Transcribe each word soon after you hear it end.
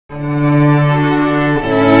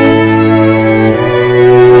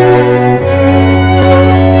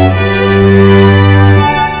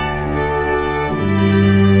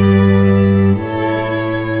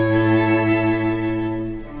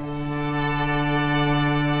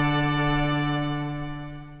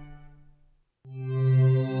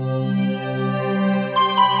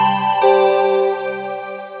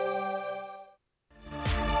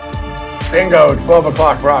Bingo, 12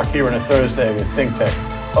 o'clock rock here on a Thursday with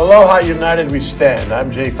ThinkTech. Aloha United we stand.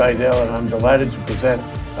 I'm Jay Fidel, and I'm delighted to present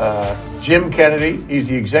Jim Kennedy. He's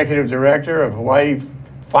the Executive Director of Hawaii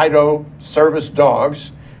Fido Service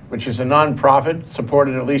Dogs, which is a nonprofit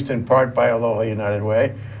supported at least in part by Aloha United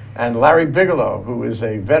Way, and Larry Bigalow, who is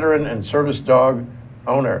a veteran and service dog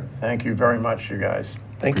owner. Thank you very much, you guys.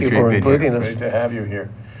 Thank you for including us. Great to have you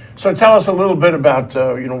here. So tell us a little bit about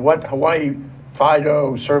what Hawaii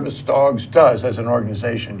Fido Service Dogs does as an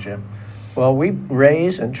organization, Jim. Well, we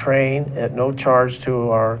raise and train at no charge to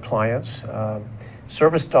our clients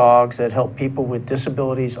service dogs that help people with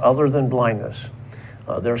disabilities other than blindness.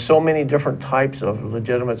 There are so many different types of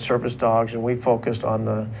legitimate service dogs, and we focused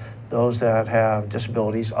on those that have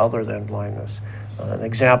disabilities other than blindness. An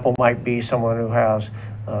example might be someone who has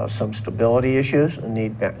some stability issues and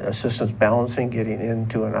need assistance balancing, getting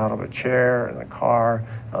into and out of a chair, in a car,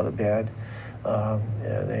 out of bed.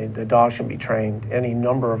 The dogs can be trained any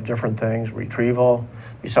number of different things, retrieval,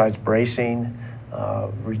 besides bracing,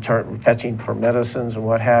 fetching for medicines and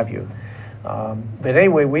what have you. But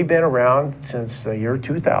anyway, we've been around since the year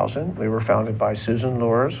 2000. We were founded by Susan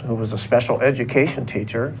Lures, who was a special education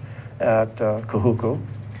teacher at Kahuku.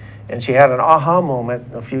 And she had an aha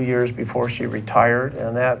moment a few years before she retired,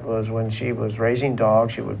 and that was when she was raising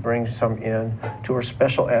dogs. She would bring some in to her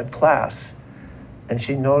special ed class. And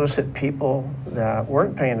she noticed that people that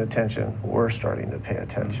weren't paying attention were starting to pay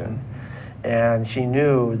attention. And she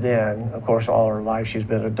knew then, of course, all her life she's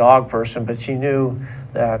been a dog person, but she knew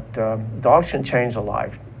that dogs can change a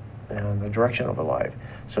life and the direction of a life.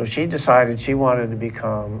 So she decided she wanted to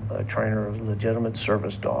become a trainer of legitimate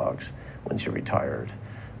service dogs when she retired.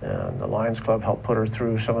 And the Lions Club helped put her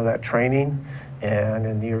through some of that training. And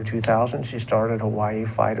in the year 2000, she started Hawaii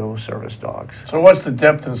Fido Service Dogs. So what's the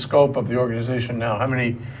depth and scope of the organization now? How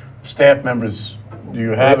many staff members do you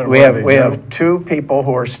have? And we have 2 people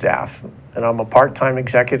who are staff, and I'm a part-time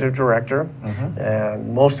executive director.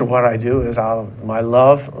 And most of what I do is out of my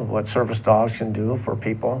love of what service dogs can do for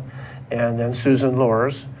people. And then Susan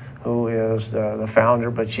Lures, who is the founder,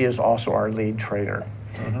 but she is also our lead trainer.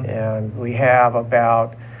 And we have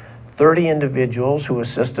about 30 individuals who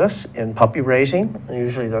assist us in puppy raising.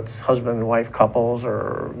 Usually that's husband and wife couples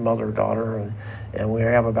or mother-daughter. And we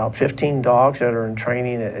have about 15 dogs that are in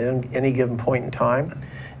training at any given point in time.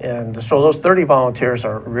 And so those 30 volunteers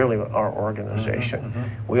are really our organization.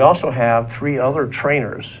 We also have 3 other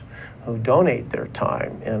trainers who donate their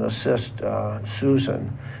time and assist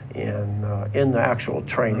Susan in the actual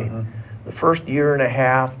training. The first year and a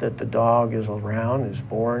half that the dog is around, is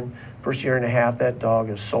born, first year and a half that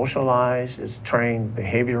dog is socialized, is trained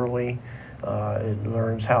behaviorally, it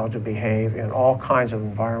learns how to behave in all kinds of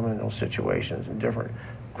environmental situations and different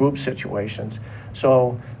group situations.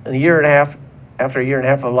 So in a year and a half, after a year and a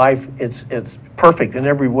half of life, it's perfect in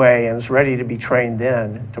every way, and it's ready to be trained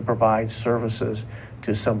then to provide services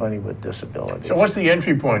to somebody with disabilities. So what's the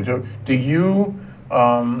entry point? Do you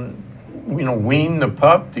wean the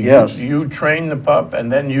pup? Yes. Do you train the pup,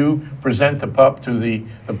 and then you present the pup to the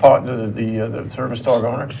partner, the service dog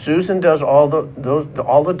owner? Susan does all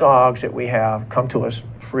the dogs that we have come to us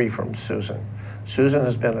free from Susan. Susan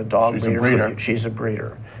has been a dog breeder. She's a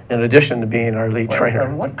breeder, in addition to being our lead trainer.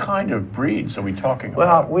 And what kind of breeds are we talking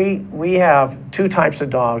about? Well, we have 2 types of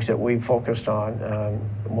dogs that we focused on.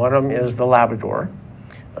 One of them is the Labrador,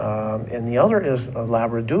 and the other is a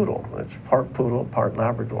Labradoodle. It's part poodle, part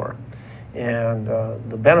Labrador. And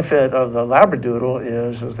the benefit of the Labradoodle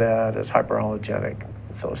is that it's hyperallergenic.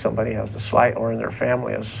 So if somebody has or in their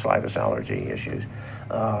family has the slightest allergy issues,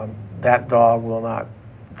 that dog will not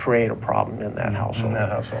create a problem in that household.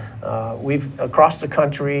 Across the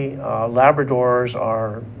country, Labradors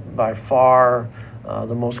are by far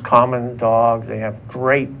the most common dog. They have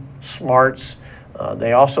great smarts.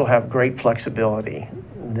 They also have great flexibility.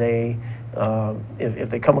 They, if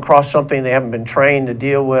they come across something they haven't been trained to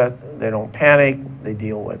deal with, they don't panic, they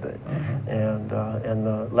deal with it. And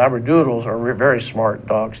the Labradoodles are very smart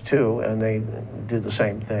dogs too, and they do the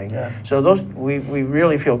same thing. So we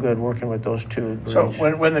really feel good working with those 2 breeds. So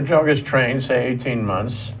when the dog is trained, say 18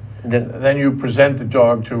 months, then you present the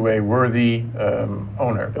dog to a worthy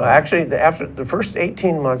owner. Actually, after the first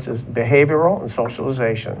 18 months is behavioral and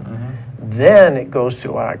socialization. Then it goes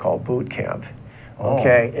to what I call boot camp.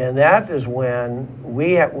 Okay, and that is when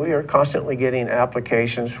we are constantly getting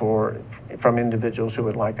applications from individuals who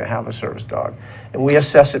would like to have a service dog. And we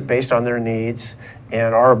assess it based on their needs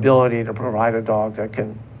and our ability to provide a dog that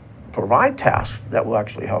can provide tasks that will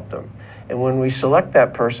actually help them. And when we select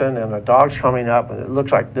that person and a dog's coming up and it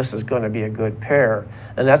looks like this is going to be a good pair,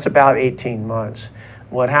 and that's about 18 months,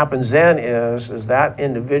 What happens then is that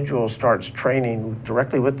individual starts training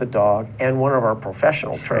directly with the dog and one of our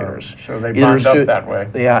professional trainers. Sure, they bond up that way.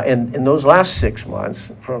 Yeah, and in those last 6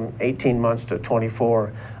 months, from 18 months to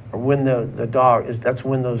 24, are when the dog that's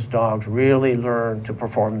when those dogs really learn to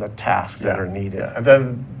perform the tasks that are needed. Yeah. And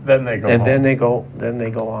then they go home. Then they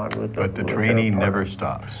go on with But the training never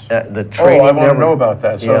stops. The training I want to know about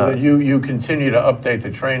that. So Yeah. that you continue to update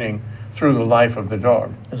the training through the life of the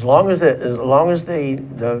dog. As long as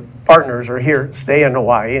the partners are here, stay in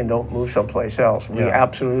Hawaii and don't move someplace else. We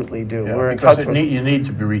absolutely do. Yeah, We're in because touch with. you need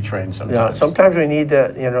to be retrained sometimes. Yeah, sometimes we need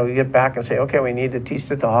to, get back and say, okay, we need to teach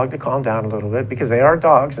the dog to calm down a little bit because they are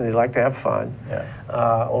dogs and they like to have fun.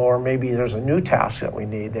 Yeah. Or maybe there's a new task that we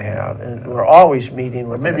need to have, and we're always meeting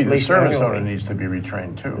with. Maybe them, at the least service annually. owner needs to be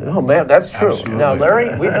retrained too. Oh man, that's true. Absolutely. Now,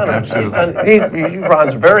 Larry, we've done Absolutely. he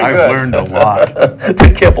runs very good. I've learned a lot.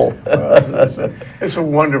 To kibble. It's a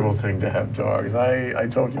wonderful thing to have dogs. I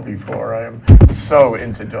told you before, I am so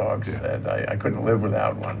into dogs that I couldn't live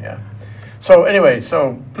without one, yeah. So anyway,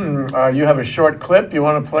 you have a short clip you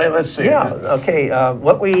want to play? Let's see. Yeah, okay.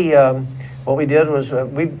 What we did was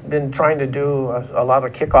we've been trying to do a lot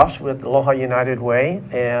of kickoffs with Aloha United Way,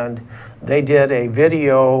 and they did a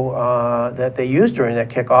video that they used during that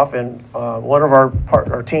kickoff, and one of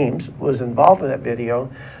our teams was involved in that video,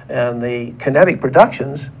 and the Kinetic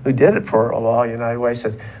Productions, who did it for Aloha United Way,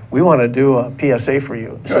 says, we want to do a PSA for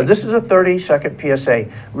you. Good. So this is a 30-second PSA.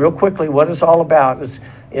 Real quickly, what it's all about is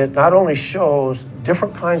it not only shows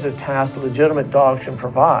different kinds of tasks legitimate dogs can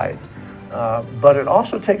provide, but it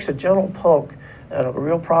also takes a gentle poke at a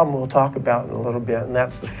real problem we'll talk about in a little bit, and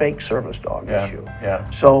that's the fake service dog issue. Yeah.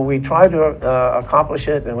 So we tried to accomplish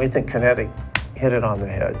it, and we think Kinetic hit it on the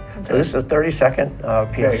head. Okay. So this is a 30-second PSA.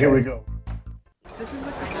 Okay, here we go.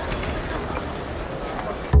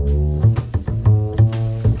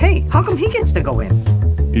 Hey, how come he gets to go in?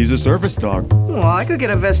 He's a service dog. Well, I could get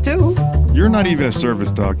a vest too. You're not even a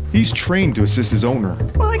service dog. He's trained to assist his owner.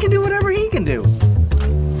 Well, I can do whatever he can do.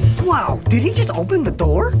 Wow, did he just open the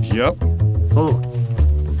door? Yep. Oh,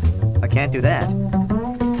 I can't do that.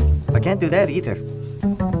 I can't do that either.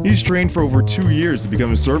 He's trained for over 2 years to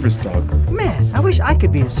become a service dog. Man, I wish I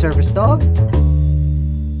could be a service dog.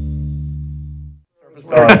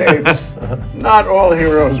 Capes. Not all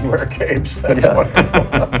heroes wear capes. That's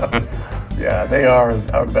wonderful. Yeah, they are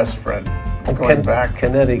our best friend. Going back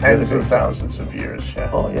Kinetic tens of thousands of years.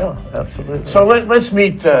 Yeah. Oh yeah, absolutely. So let's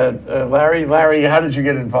meet Larry. Larry, how did you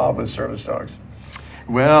get involved with service dogs?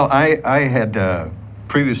 Well, I had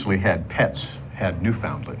previously had pets, had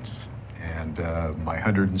Newfoundlands, and my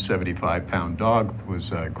 175-pound dog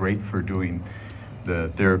was great for doing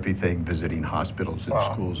the therapy thing, visiting hospitals and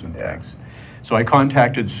schools and things. So I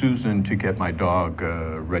contacted Susan to get my dog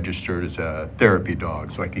registered as a therapy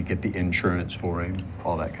dog so I could get the insurance for him,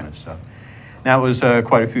 all that kind of stuff. That was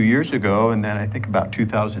quite a few years ago, and then I think about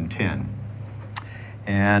 2010.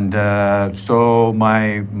 And so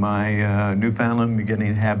my Newfoundland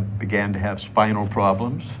began to have spinal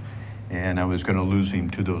problems, and I was going to lose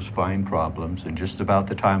him to those spine problems. And just about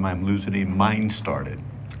the time I'm losing him, mine started.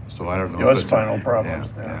 So I don't know. Your spinal problems.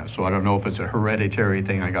 Yeah. So I don't know if it's a hereditary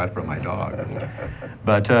thing I got from my dog,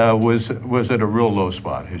 but was at a real low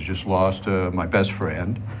spot. Had just lost my best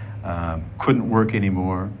friend, couldn't work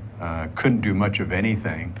anymore, couldn't do much of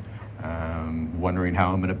anything. Wondering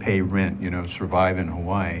how I'm going to pay rent, survive in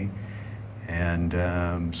Hawaii,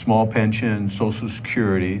 and small pension, Social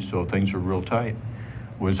Security, so things are real tight.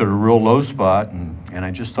 Was at a real low spot, and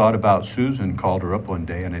I just thought about Susan, called her up one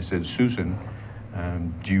day, and I said, Susan,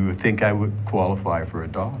 do you think I would qualify for a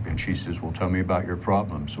dog? And she says, well, tell me about your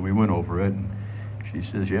problem. So we went over it, and she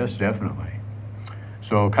says, yes, definitely.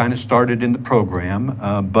 So kind of started in the program.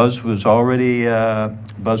 Buzz was already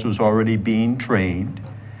being trained.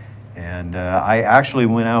 And I actually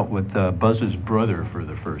went out with Buzz's brother for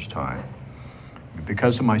the first time.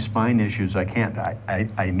 Because of my spine issues,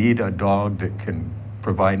 I need a dog that can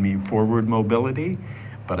provide me forward mobility,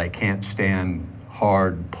 but I can't stand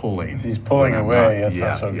hard pulling. If he's pulling away, that's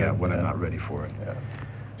not so good. Yeah, when I'm not ready for it. Yeah.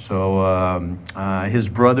 So his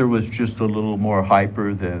brother was just a little more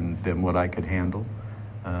hyper than what I could handle.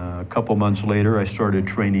 A couple months later, I started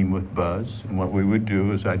training with Buzz, and what we would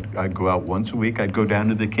do is I'd go out once a week. I'd go down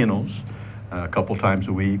to the kennels a couple times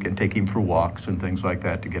a week and take him for walks and things like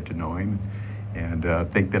that to get to know him, and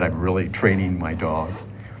think that I'm really training my dog.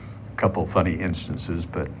 A couple funny instances,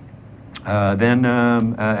 but then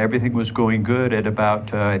everything was going good at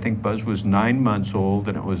about, I think Buzz was 9 months old,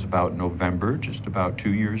 and it was about November, just about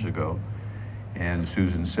 2 years ago. And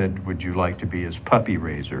Susan said, would you like to be his puppy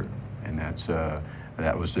raiser? And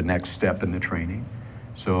that was the next step in the training.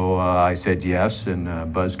 So I said yes,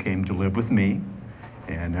 and Buzz came to live with me.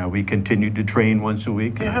 And we continued to train once a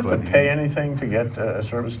week. Do you have to pay anything to get a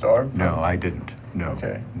service dog? No, I didn't. No.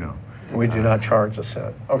 Okay. No. We do not charge a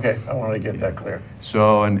cent. Okay, I want to get that clear.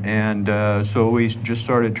 So so we just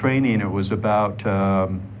started training. It was about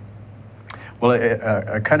well,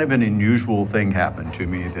 a kind of an unusual thing happened to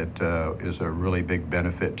me that is a really big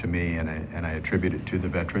benefit to me, and I attribute it to the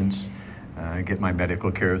veterans. I get my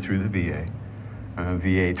medical care through the VA.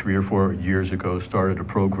 VA 3 or 4 years ago started a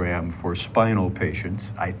program for spinal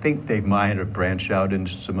patients. I think they might have branched out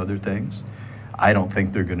into some other things. I don't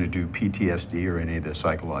think they're going to do PTSD or any of the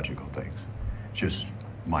psychological things. Just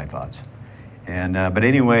my thoughts. And but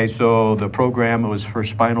anyway, so the program was for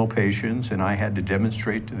spinal patients, and I had to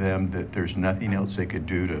demonstrate to them that there's nothing else they could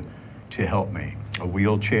do to help me. A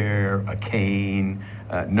wheelchair, a cane,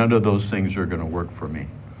 none of those things are going to work for me.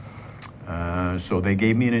 So they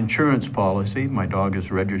gave me an insurance policy. My dog is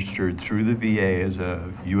registered through the VA as a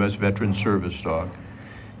U.S. Veteran Service dog.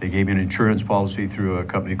 They gave me an insurance policy through a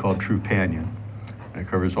company called Trupanion. It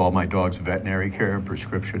covers all my dog's veterinary care and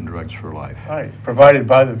prescription drugs for life. Right, provided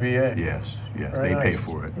by the VA. Yes, yes, Very they pay nice.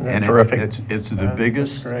 for it. And terrific. It's the That's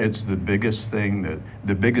biggest, great. it's the biggest thing,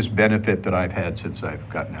 the biggest benefit that I've had since I've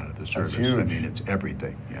gotten out of the service. I huge. mean, it's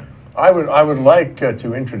everything, yeah. I would like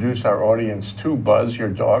to introduce our audience to Buzz, your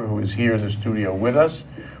dog, who is here in the studio with us,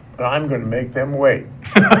 but I'm going to make them wait.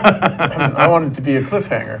 I want it to be a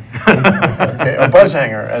cliffhanger, okay, a buzz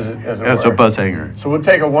hanger, as it It's were. a buzz hanger. So we'll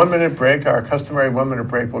take a 1-minute break, our customary 1-minute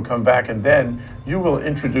break. We'll come back, and then you will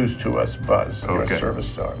introduce to us Buzz, your Okay. service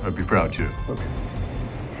dog. I'd be proud to.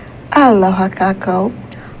 Aloha kako.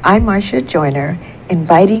 I'm Marcia Joyner,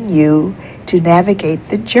 inviting you to navigate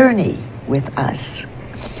the journey with us.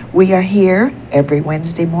 We are here every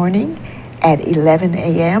Wednesday morning at 11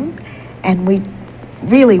 a.m. and we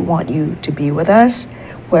really want you to be with us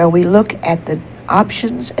where we look at the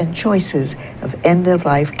options and choices of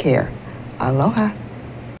end-of-life care. Aloha.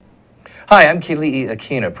 Hi, I'm Kili'i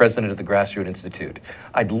Akina, president of the Grassroot Institute.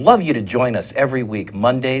 I'd love you to join us every week,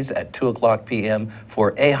 Mondays at 2:00 p.m.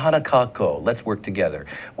 for E Hanakako. Let's work together.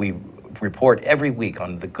 We report every week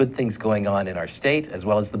on the good things going on in our state, as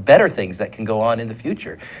well as the better things that can go on in the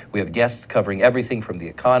future. We have guests covering everything from the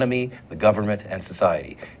economy, the government, and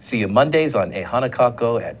society. See you Mondays on E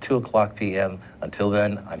Hanakako at 2:00 p.m. Until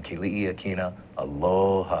then, I'm Kili'i Akina.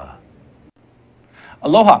 Aloha.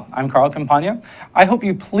 Aloha, I'm Carl Campagna. I hope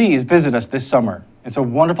you please visit us this summer. It's a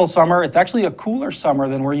wonderful summer. It's actually a cooler summer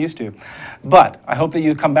than we're used to. But I hope that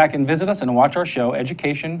you come back and visit us and watch our show,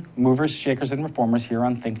 Education, Movers, Shakers, and Reformers, here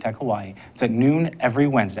on ThinkTech Hawaii. It's at noon every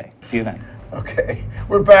Wednesday. See you then. Okay,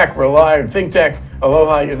 we're back. We're live. ThinkTech,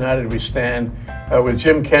 Aloha United we stand, with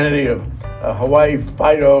Jim Kennedy of Hawaii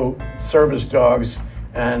Fido Service Dogs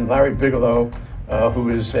and Larry Bigalow, who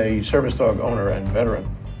is a service dog owner and veteran.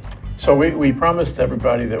 So we promised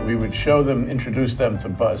everybody that we would show them, introduce them to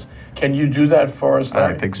Buzz. Can you do that for us,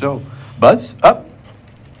 Larry? I think so. Buzz, up.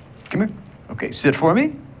 Come here. Okay, sit for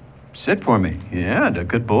me. Sit for me. Yeah, a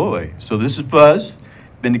good boy. So this is Buzz.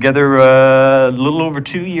 Been together a little over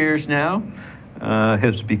 2 years now.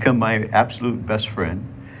 Has become my absolute best friend.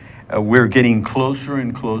 We're getting closer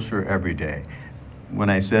and closer every day. When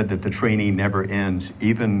I said that the training never ends,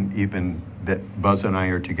 even that Buzz and I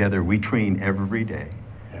are together, we train every day.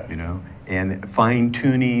 You know, and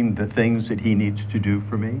fine-tuning the things that he needs to do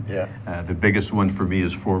for me. Yeah. The biggest one for me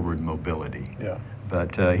is forward mobility. Yeah.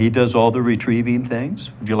 But he does all the retrieving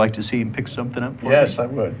things. Would you like to see him pick something up for me? Yes, I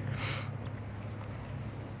would.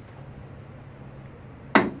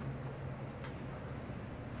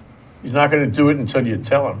 He's not going to do it until you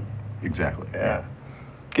tell him. Exactly. Yeah.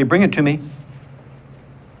 Okay, bring it to me.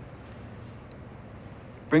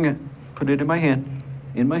 Bring it. Put it in my hand.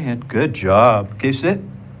 In my hand. Good job. Okay, sit.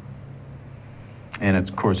 And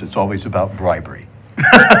of course, it's always about bribery.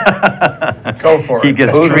 Go for it. He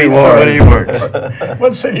gets Food treated reward. when he works.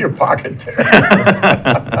 What's in your pocket there?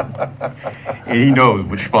 And he knows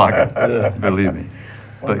which pocket, believe me.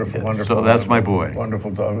 Wonderful, wonderful. So that's my boy.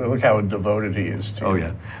 Wonderful dog. Look how devoted he is to Oh,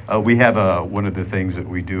 you. yeah. We have one of the things that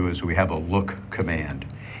we do is we have a look command.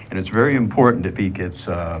 And it's very important if he gets,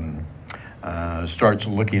 starts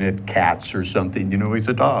looking at cats or something, you know, he's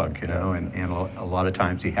a dog, you know, and a lot of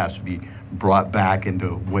times he has to be brought back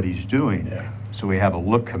into what he's doing. Yeah. So we have a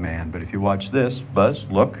look command. But if you watch this, Buzz,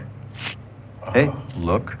 look. Hey,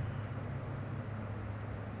 look.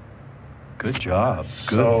 Good job.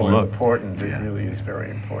 Good So look. important. It Yeah. really is very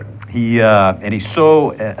important. And he's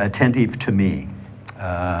so attentive to me.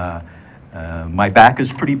 My back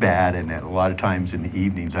is pretty bad, and a lot of times in the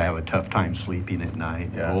evenings I have a tough time sleeping at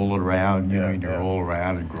night. Yeah. Rolling around, you Yeah, know, you yeah. roll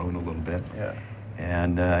around and groan a little bit. Yeah.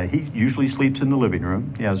 And he usually sleeps in the living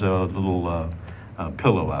room. He has a little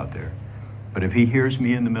pillow out there. But if he hears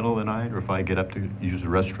me in the middle of the night, or if I get up to use the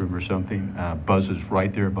restroom or something, Buzz is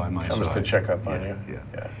right there by my side. Comes to check up on you.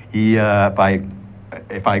 Yeah. He,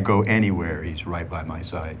 if I go anywhere, he's right by my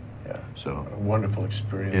side. Yeah. So a wonderful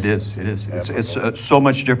experience. it is. It is. It's so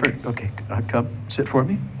much different. Okay, come sit for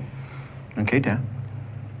me. Okay, Dan.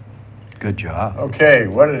 Good job. Okay,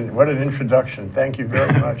 what an introduction. Thank you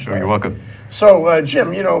very much. You're welcome. So,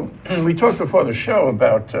 Jim, you know, we talked before the show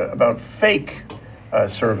about fake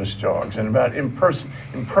service dogs and about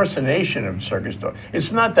impersonation of circus dogs.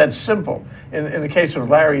 It's not that simple. In the case of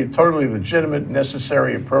Larry, totally legitimate,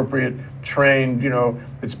 necessary, appropriate, trained, you know,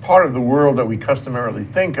 it's part of the world that we customarily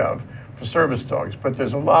think of for service dogs, but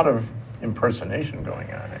there's a lot of impersonation going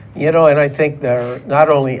on. You know, and I think there not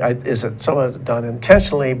only is it some of it done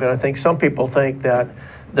intentionally, but I think some people think that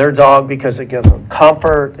their dog, because it gives them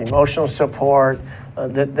comfort, emotional support,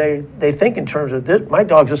 that they think in terms of this, my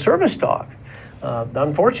dog's a service dog. The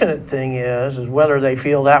unfortunate thing is whether they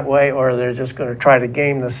feel that way or they're just going to try to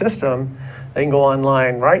game the system. They can go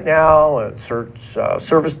online right now and search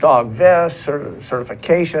service dog vests,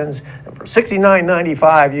 certifications, and for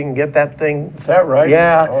 $69.95 you can get that thing. Is that right?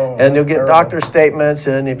 Yeah, oh, and you'll get terrible. doctor statements,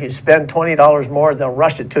 and if you spend $20 more, they'll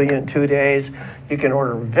rush it to you in 2 days. You can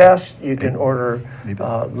order vests, you can order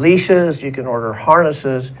leashes, you can order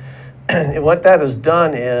harnesses. And what that has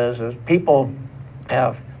done is people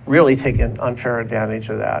have really taken unfair advantage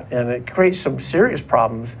of that, and it creates some serious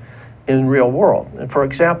problems in real world. And for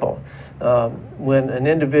example, when an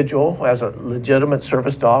individual who has a legitimate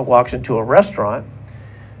service dog walks into a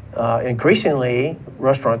increasingly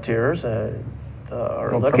restaurateurs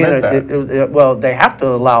are looking at it, well, they have to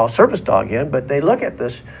allow a service dog in, but they look at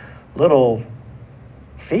this little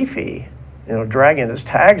Fifi, you know, dragging his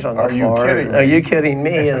tags on the floor. Are you kidding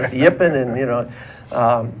me? And it's yipping, and you know,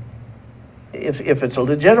 if it's a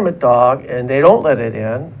legitimate dog and they don't let it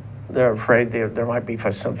in, they're afraid there might be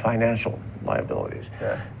some financial liabilities.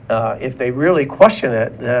 Yeah. If they really question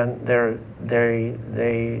it, then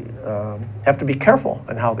they have to be careful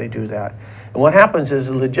in how they do that. And what happens is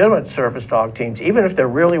the legitimate service dog teams, even if they're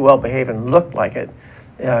really well behaved and look like it,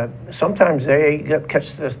 sometimes they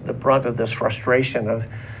catch the brunt of this frustration of,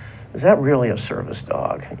 is that really a service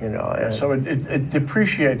dog? You know. And so it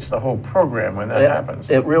depreciates the whole program when that happens.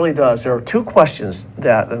 It really does. There are two questions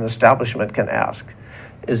that an establishment can ask.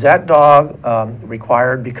 Is that dog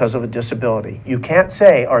required because of a disability? You can't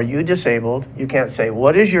say, are you disabled? You can't say,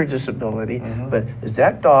 what is your disability? But is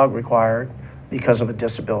that dog required because of a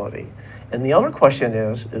disability? And the other question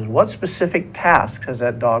is what specific tasks has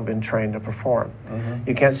that dog been trained to perform?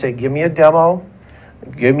 You can't say, give me a demo,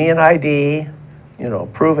 give me an ID, you know,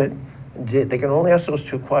 prove it. They can only ask those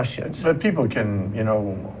two questions. But people can, you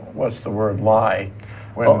know, what's the word, lie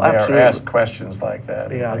when they are asked questions like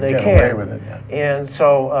that. Yeah, they can. Get away with it. Yeah. And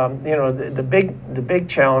so, you know, the big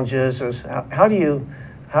challenge is how do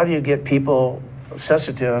you get people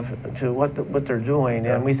sensitive to what they're doing?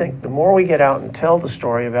 And we think the more we get out and tell the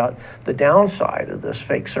story about the downside of this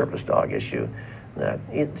fake service dog issue, that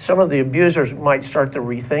some of the abusers might start to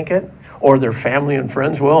rethink it, or their family and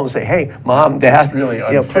friends will, and say, hey, mom, dad, it's really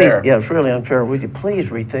unfair. You know, please, yeah, it's really unfair. Would you please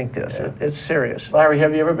rethink this? Yeah. It's serious. Larry,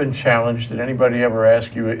 have you ever been challenged? Did anybody ever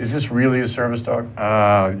ask you, is this really a service dog?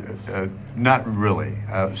 Not really.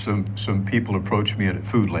 Some people approached me at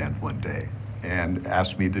Foodland one day and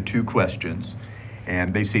asked me the two questions,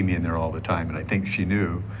 and they see me in there all the time, and I think she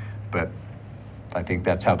knew, but I think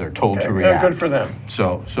that's how they're told to react. Yeah, good for them.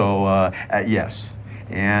 So yes.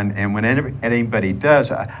 And when anybody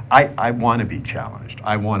does, I want to be challenged.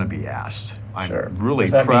 I want to be asked. I'm really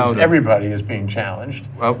that proud means of everybody is being challenged.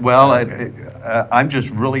 I'm just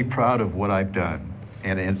really proud of what I've done.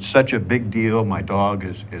 And it's such a big deal. My dog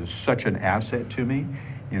is such an asset to me.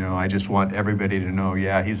 You know, I just want everybody to know,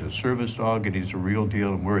 yeah, he's a service dog and he's a real deal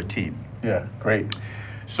and we're a team. Yeah, great.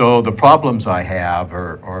 So the problems I have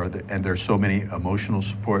and there's so many emotional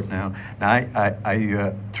support now. Now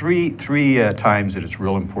three times that it's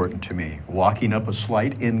real important to me. Walking up a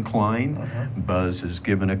slight incline, Buzz is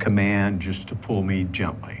given a command just to pull me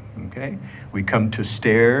gently, okay? We come to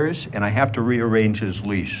stairs and I have to rearrange his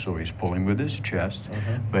leash, so he's pulling with his chest,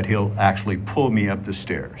 but he'll actually pull me up the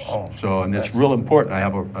stairs. And that's real important. I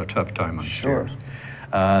have a tough time on stairs.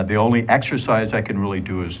 The only exercise I can really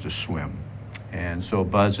do is to swim. And so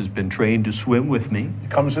Buzz has been trained to swim with me. It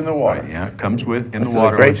comes in the water. Right, yeah, it comes in the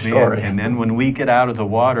water with me. And then when we get out of the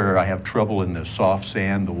water, I have trouble in the soft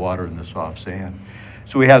sand, the water in the soft sand.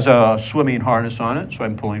 So he has a swimming harness on it, so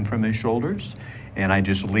I'm pulling from his shoulders. And I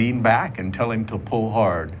just lean back and tell him to pull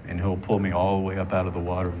hard, and he'll pull me all the way up out of the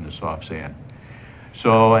water in the soft sand.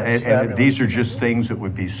 So, That's and fabulous. these are just things that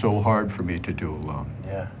would be so hard for me to do alone.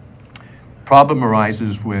 Yeah. Problem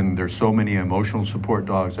arises when there's so many emotional support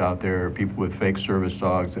dogs out there, people with fake service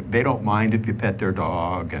dogs, that they don't mind if you pet their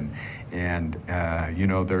dog, and you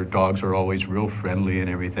know, their dogs are always real friendly and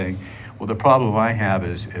everything. Well, the problem I have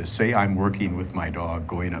is say I'm working with my dog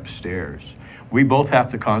going upstairs. We both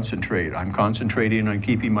have to concentrate. I'm concentrating on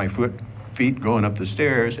keeping my feet going up the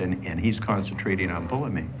stairs, and he's concentrating on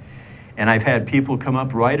pulling me. And I've had people come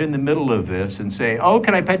up right in the middle of this and say, "Oh,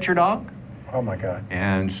 can I pet your dog?" Oh my God.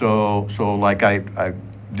 And so like I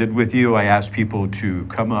did with you, I asked people to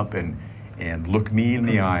come up and look me in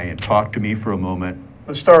the eye and talk to me for a moment.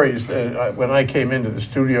 The story is that when I came into the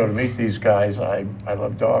studio to meet these guys, I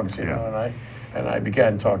love dogs, you know, and I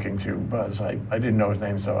began talking to Buzz. I didn't know his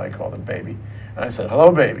name, so I called him Baby. And I said,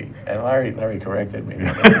 "Hello, Baby." And Larry corrected me.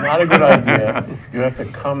 Not a good idea. You have to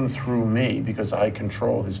come through me because I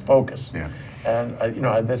control his focus. Yeah. And you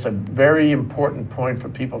know, that's a very important point for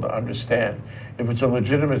people to understand. If it's a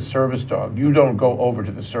legitimate service dog, you don't go over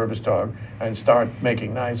to the service dog and start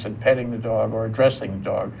making nice and petting the dog or addressing the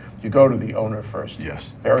dog. You go to the owner first.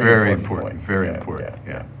 Yes. Very important. point. Very Yeah, important.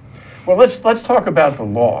 yeah, Yeah. Well, let's talk about the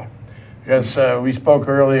law, because we spoke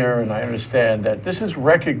earlier, and I understand that this is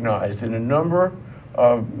recognized in a number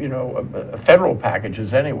of federal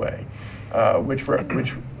packages anyway, which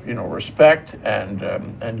you know, respect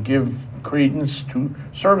and give credence to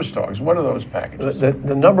service dogs. What are those packages?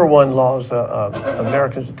 The number one law is the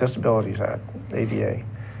Americans with Disabilities Act, ADA.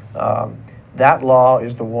 That law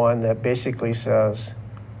is the one that basically says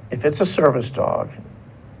if it's a service dog,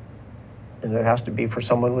 and it has to be for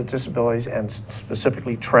someone with disabilities and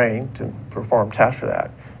specifically trained to perform tasks for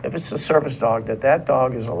that. If it's a service dog, that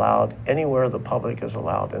dog is allowed anywhere the public is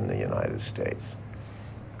allowed in the United States.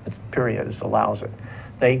 It's, period, it allows it.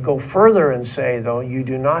 They go further and say, though, you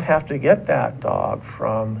do not have to get that dog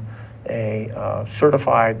from a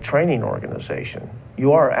certified training organization.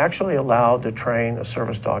 You are actually allowed to train a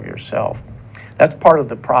service dog yourself. That's part of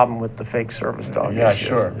the problem with the fake service dog Yeah, issues.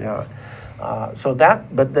 sure. Yeah.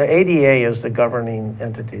 But the ADA is the governing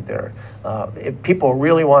entity there. If people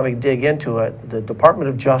really want to dig into it, the Department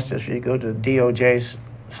of Justice, if you go to DOJ's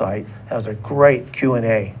site, has a great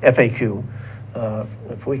Q&A, FAQ,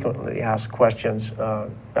 frequently asked questions,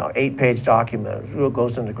 about 8-page document. It really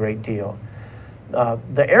goes into a great deal.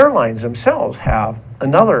 The airlines themselves have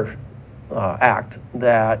another act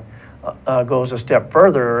that goes a step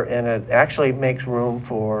further, and it actually makes room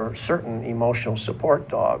for certain emotional support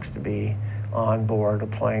dogs to be on board a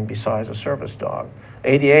plane besides a service dog.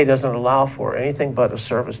 ADA doesn't allow for anything but a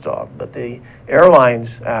service dog, but the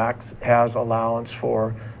Airlines Act has allowance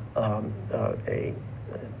for a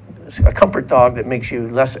comfort dog that makes you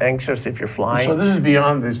less anxious if you're flying. So this is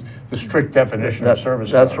beyond the strict definition of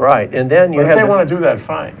service That's dog. right. And then you But have if they want to do that,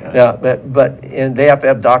 fine. yeah, and they have to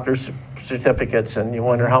have doctor's certificates, and you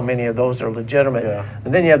wonder how many of those are legitimate. Yeah.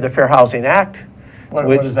 And then you have the Fair Housing Act. What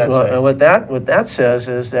does that say? What that says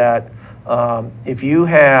is that if you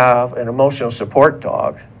have an emotional support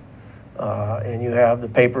dog, and you have the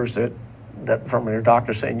papers that from your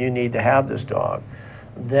doctor saying you need to have this dog,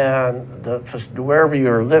 then wherever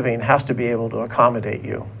you're living has to be able to accommodate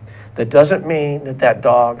you. That doesn't mean that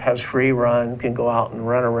dog has free run, can go out and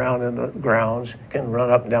run around in the grounds, can run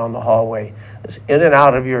up and down the hallway. It's in and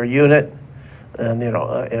out of your unit, and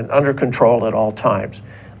and under control at all times.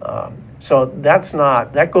 So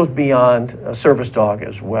that goes beyond a service dog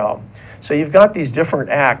as well. So you've got these different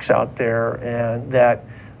acts out there, and that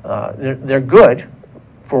they're good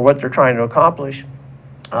for what they're trying to accomplish.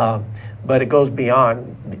 But it goes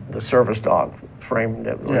beyond the service dog frame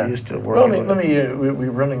that we're used to working with.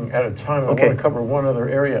 We're running out of time. Okay. I want to cover one other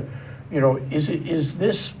area. Is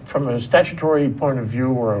this, from a statutory point of view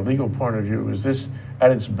or a legal point of view, is this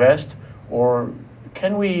at its best, or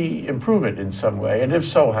can we improve it in some way? And if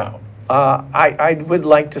so, how? I would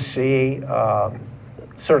like to see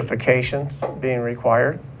certifications being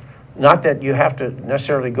required. Not that you have to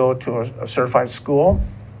necessarily go to a certified school,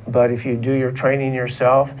 but if you do your training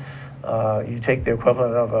yourself, you take the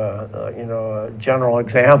equivalent of a general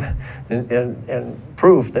exam and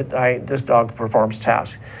prove that this dog performs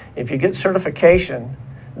tasks. If you get certification,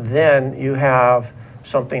 then you have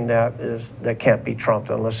something that can't be trumped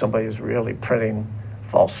unless somebody is really printing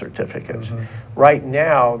false certificates. Mm-hmm. Right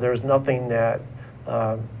now, there's nothing that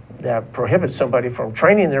prohibits somebody from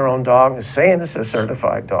training their own dog and saying it's a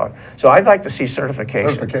certified dog. So I'd like to see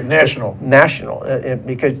certification. National. National,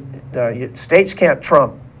 because states can't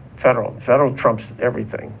trump federal. Federal trumps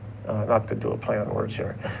everything. Not to do a play on words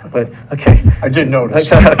here, but okay. I did notice.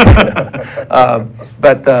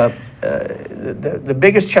 But the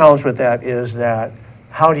biggest challenge with that is that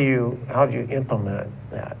how do you implement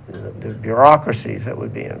that? The bureaucracies that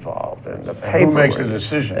would be involved, and the paperwork. Who makes the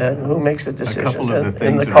decision? And who makes the decisions? And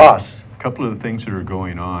the that costs. A couple of the things that are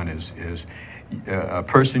going on is a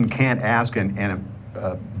person can't ask, and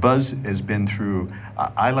Buzz has been through,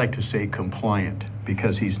 I like to say compliant,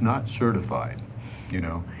 because he's not certified, you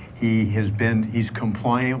know. He's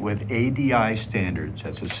compliant with ADI standards.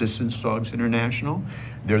 That's Assistance Dogs International.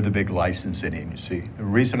 They're the big licensing agency. The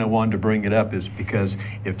reason I wanted to bring it up is because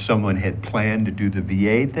if someone had planned to do the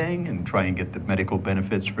VA thing and try and get the medical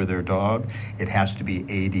benefits for their dog, it has to be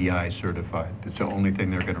ADI certified. It's the only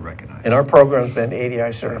thing they're going to recognize. And our program's been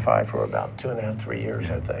ADI certified for about 2.5, 3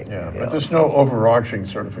 years, I think. Yeah, but there's no overarching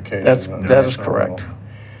certification. That is correct.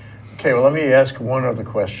 Okay, well, let me ask one other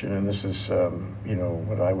question, and this is, you know,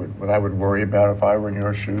 what I would worry about if I were in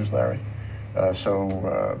your shoes, Larry.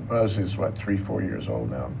 Buzz is what, 3, 4 years old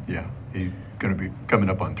now? Yeah, he's going to be coming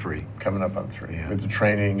up on 3. Coming up on 3, yeah. With the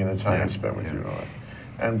training and the time he spent with you and all that.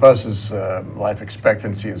 And Buzz's life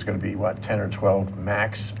expectancy is going to be what, 10 or 12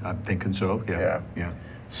 max? I'm thinking so. Yeah.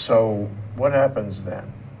 So what happens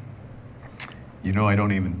then? You know, I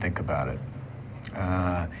don't even think about it.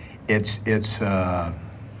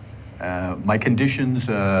 My condition's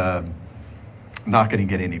not going to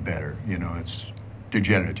get any better. You know, it's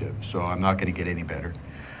degenerative, so I'm not going to get any better.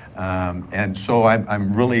 And so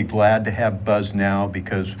I'm really glad to have Buzz now,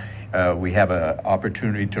 because we have an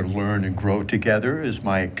opportunity to learn and grow together. As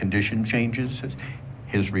my condition changes,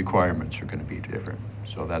 his requirements are going to be different.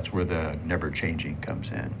 So that's where the never changing comes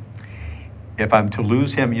in. If I'm to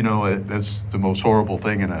lose him, you know, that's the most horrible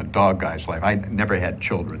thing in a dog guy's life. I never had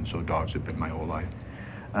children, so dogs have been my whole life.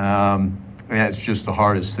 And it's just the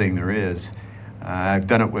hardest thing there is. I've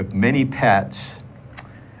done it with many pets.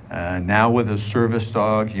 Now with a service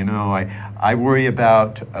dog, you know, I worry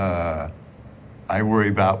about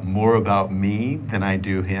more about me than I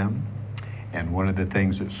do him. And one of the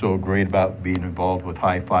things that's so great about being involved with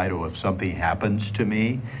High Fido, if something happens to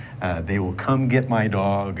me, they will come get my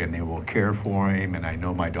dog and they will care for him, and I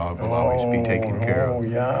know my dog will always be taken care of. Oh,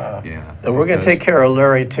 yeah. Yeah. And we're going to take care of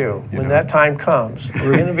Larry too. When that time comes,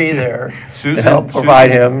 we're going to be there to help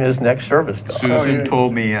provide him his next service dog. Susan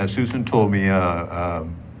told me a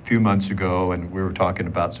few months ago, and we were talking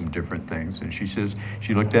about some different things, and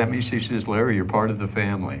she looked at me, she says, Larry, you're part of the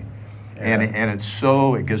family. Yeah. And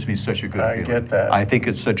it gives me such a good feeling. I get that. I think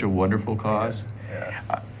it's such a wonderful cause.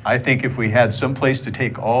 Yeah. I think if we had some place to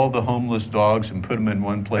take all the homeless dogs and put them in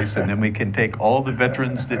one place, and then we can take all the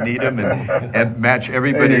veterans that need them and match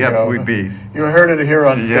everybody up, we'd be. You heard it here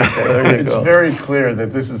on ThinkTech. It's very clear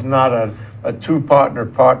that this is not a two-partner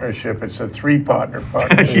partnership, it's a three-partner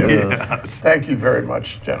partnership. Yes. Thank you very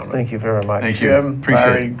much, gentlemen. Thank you very much. Thank you. Jim, Appreciate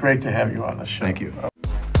Larry, it. great to have you on the show. Thank you.